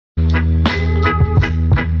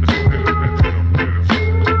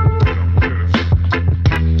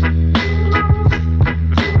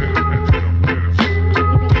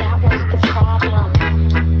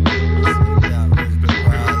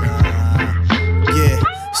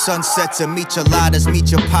Sunsets and micheladas,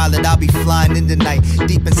 meet your pilot. I'll be flying in the night,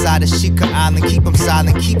 deep inside of Shika Island. Keep them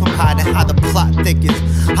silent, keep them hiding. How the plot thickens,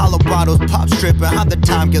 hollow bottles pop stripping. How the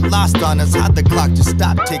time get lost on us, how the clock just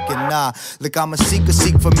stop ticking. Nah, look, I'm a seeker,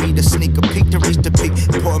 seek for me to sneak a peek to reach the peak.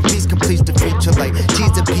 Important piece completes the feature like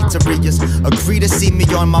cheese and pizzerias. Agree to see me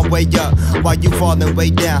on my way up while you falling way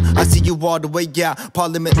down. I see you all the way out.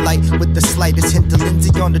 Parliament light with the slightest hint of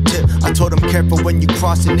Lindsay on the tip. I told him careful when you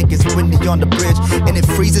cross it, niggas windy on the bridge and it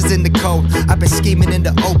freezes in the cold. I've been scheming in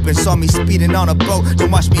the open, saw me speeding on a boat,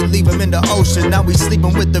 then watch me leave him in the ocean. Now we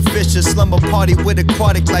sleeping with the fishes, slumber party with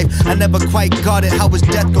aquatic life. I never quite got it, how is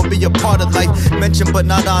death gonna be a part of life? Mentioned but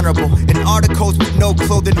not honorable. In articles with no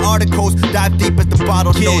clothing, articles dive deep as the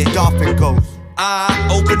bottle nose dolphin goes.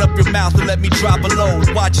 Open up your mouth and let me drop a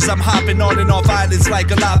load. Watch as I'm hopping on and off islands like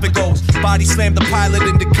Galapagos. Body slam the pilot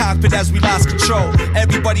in the cockpit as we lost control.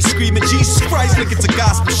 Everybody screaming, Jesus Christ, like it's a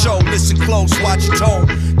gospel show. Listen close, watch your tone.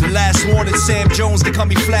 The last warning, Sam Jones, they call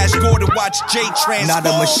me Flash Gordon. Watch Jay transform. Not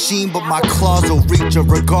a machine, but my claws will reach ya.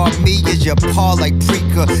 Regard me as your paw like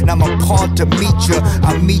Preacher. Now I'm appalled to meet ya.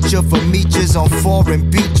 I meet ya for meetures on foreign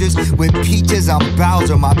beaches. With peaches, I'm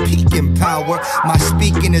Bowser, my peaking power. My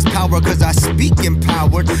speaking is power, cause I speak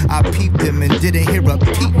empowered. I peeped him and didn't hear a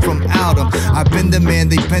peep from out him. I've been the man,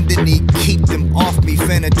 they bend the knee, keep them off me.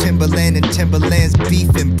 Fan of Timberland and Timberland's beef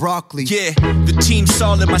and broccoli. Yeah, the team's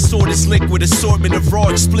solid, my sword is liquid. Assortment of raw,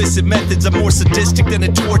 explicit methods. I'm more sadistic than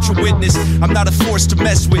a torture witness. I'm not a force to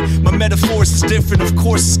mess with. My metaphors is different, of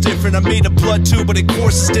course it's different. I made of blood too, but of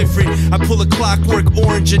course it's different. I pull a clockwork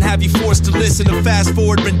orange and have you forced to listen. A fast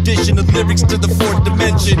forward rendition of lyrics to the fourth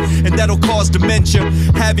dimension, and that'll cause dementia.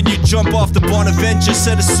 Having you jump off the Bonaventure,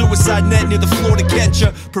 set a suicide net near the floor to catch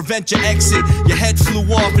ya. Prevent your exit, your head flew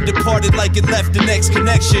off and departed like it left the next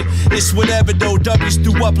connection. It's whatever though, W's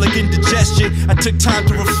threw up like indigestion. I took time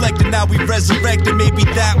to reflect and now we resurrected, maybe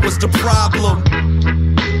that was the problem.